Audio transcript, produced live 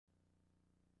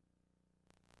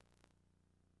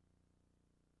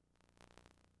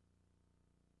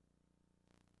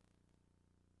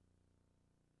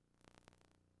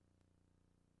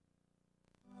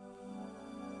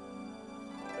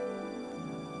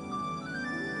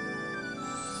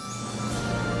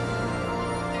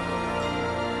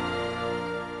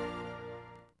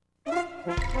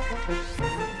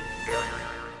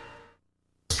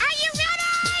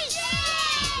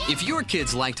If your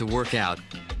kids like to work out,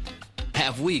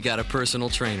 have we got a personal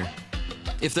trainer?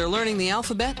 If they're learning the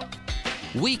alphabet,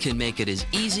 we can make it as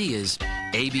easy as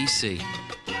ABC.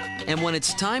 And when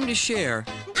it's time to share,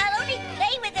 I'll only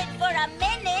play with it for a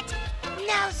minute.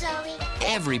 No, Zoe.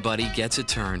 Everybody gets a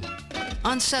turn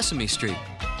on Sesame Street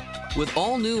with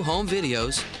all new home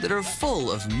videos that are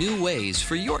full of new ways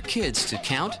for your kids to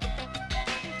count,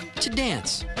 to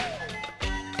dance,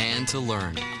 and to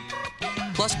learn.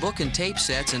 Plus book and tape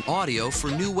sets and audio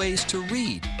for new ways to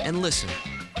read and listen.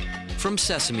 From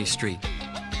Sesame Street,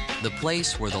 the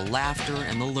place where the laughter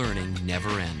and the learning never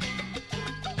end.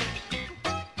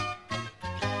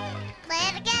 Play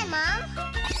it again, Mom.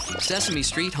 Sesame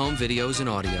Street Home Videos and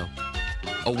Audio.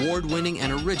 Award-winning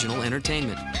and original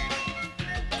entertainment.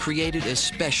 Created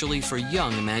especially for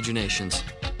young imaginations.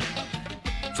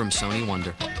 From Sony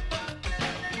Wonder.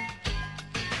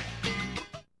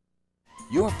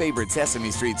 Your favorite Sesame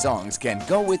Street songs can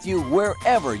go with you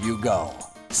wherever you go.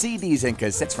 CDs and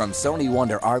cassettes from Sony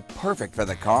Wonder are perfect for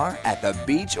the car, at the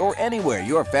beach, or anywhere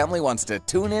your family wants to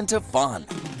tune into fun.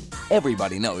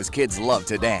 Everybody knows kids love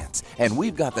to dance, and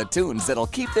we've got the tunes that'll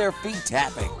keep their feet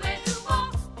tapping.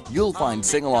 You'll find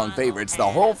sing-along favorites the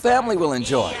whole family will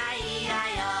enjoy.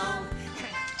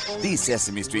 These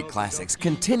Sesame Street classics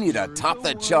continue to top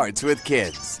the charts with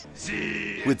kids.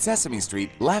 With Sesame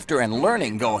Street, laughter and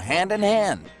learning go hand in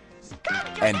hand.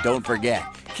 And don't forget,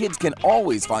 kids can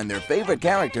always find their favorite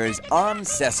characters on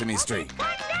Sesame Street.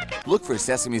 Look for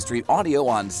Sesame Street Audio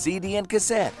on CD and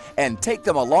cassette and take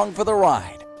them along for the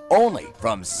ride. Only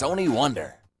from Sony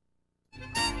Wonder.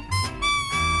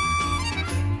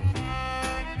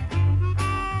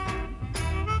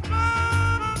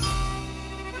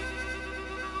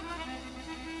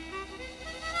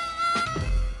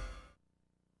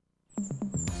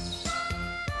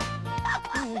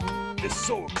 It's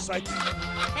so exciting.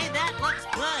 Hey, that looks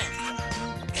good.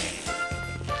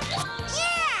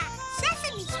 Yeah!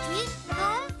 Sesame Street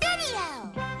Home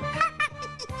Video.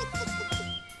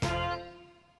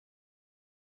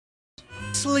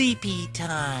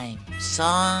 Sleepytime.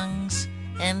 Songs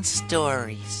and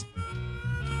stories.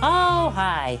 Oh,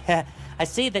 hi. I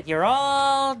see that you're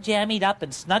all jammied up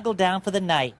and snuggled down for the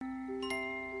night.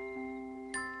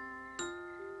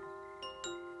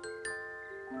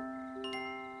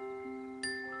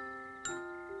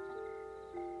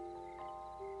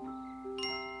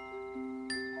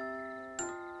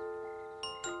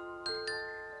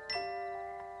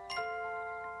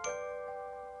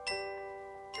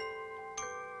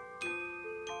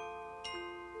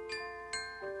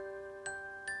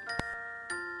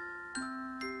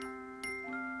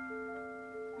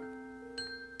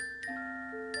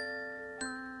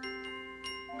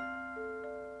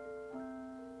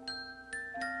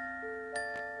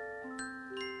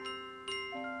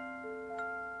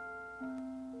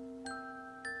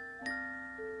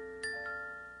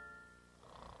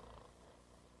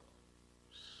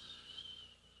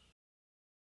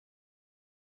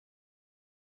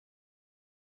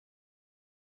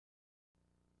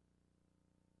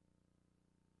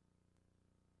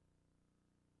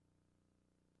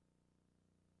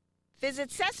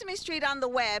 Visit Sesame Street on the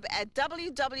web at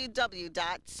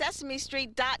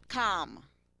www.sesamestreet.com.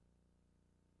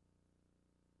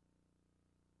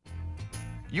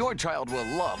 Your child will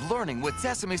love learning with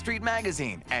Sesame Street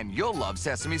Magazine, and you'll love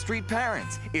Sesame Street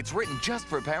Parents. It's written just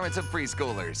for parents of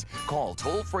preschoolers. Call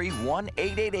toll-free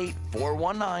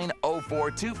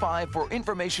 1-888-419-0425 for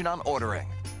information on ordering.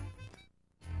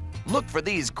 Look for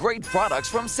these great products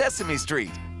from Sesame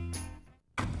Street.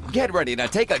 Get ready to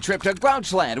take a trip to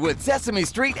Grouchland with Sesame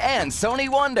Street and Sony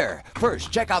Wonder. First,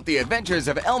 check out the adventures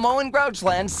of Elmo and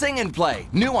Grouchland Sing and Play,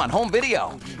 new on home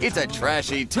video. It's a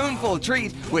trashy, tuneful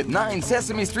treat with 9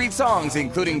 Sesame Street songs,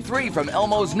 including 3 from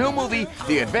Elmo's new movie,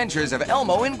 The Adventures of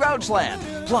Elmo in Grouchland.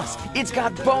 Plus, it's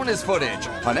got bonus footage,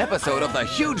 an episode of the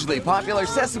hugely popular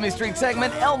Sesame Street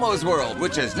segment Elmo's World,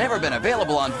 which has never been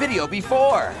available on video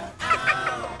before.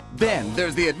 Then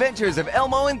there's The Adventures of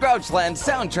Elmo in Grouchland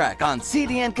soundtrack on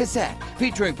CD and cassette,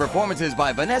 featuring performances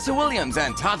by Vanessa Williams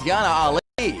and Tatiana Ali.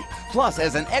 Plus,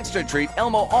 as an extra treat,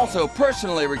 Elmo also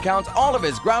personally recounts all of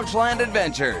his Grouchland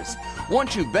adventures.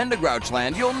 Once you've been to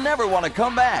Grouchland, you'll never want to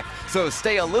come back, so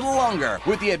stay a little longer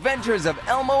with The Adventures of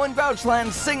Elmo and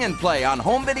Grouchland Sing and Play on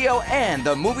home video and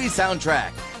the movie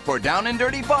soundtrack. For down and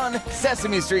dirty fun,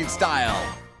 Sesame Street style.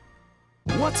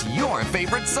 What's your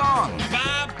favorite song?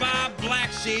 Bob Bob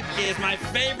Black Sheep is my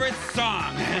favorite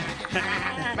song.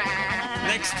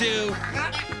 Next to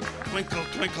Twinkle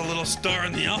Twinkle Little Star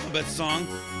in the Alphabet Song.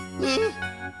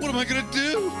 What am I gonna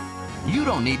do? You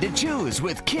don't need to choose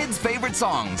with kids' favorite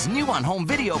songs, new on home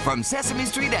video from Sesame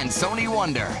Street and Sony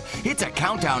Wonder. It's a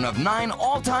countdown of 9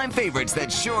 all-time favorites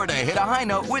that's sure to hit a high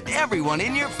note with everyone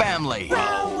in your family.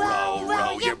 Row, row,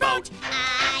 row your boat.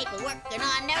 I've been working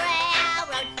on the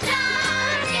railroad.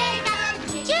 Someday down,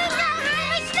 choose the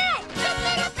highway sled. Just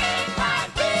little big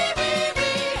one,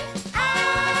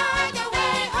 all the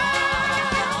way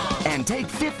home. And take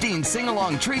 15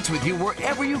 sing-along treats with you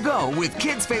wherever you go with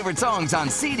kids' favorite songs on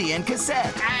CD and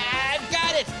cassette. I've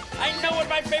got it! I know what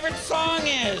my favorite song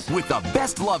is! With the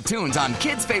best love tunes on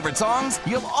kids' favorite songs,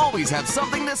 you'll always have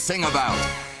something to sing about.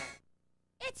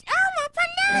 It's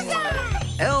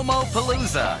Elmopalooza!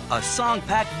 Elmopalooza, a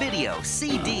song-packed video,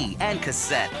 CD, and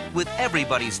cassette with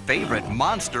everybody's favorite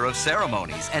monster of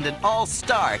ceremonies and an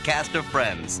all-star cast of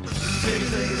friends.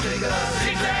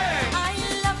 I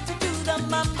love to do the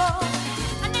mambo.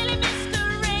 I nearly missed the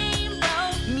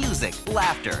rainbow. Music,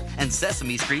 laughter, and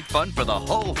Sesame Street fun for the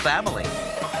whole family.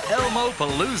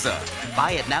 Elmopalooza.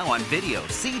 Buy it now on video,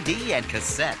 CD, and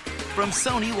cassette from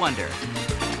Sony Wonder.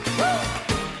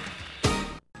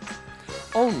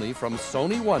 Only from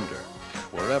Sony Wonder,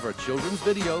 wherever children's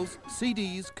videos,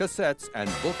 CDs, cassettes, and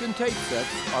book and tape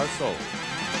sets are sold.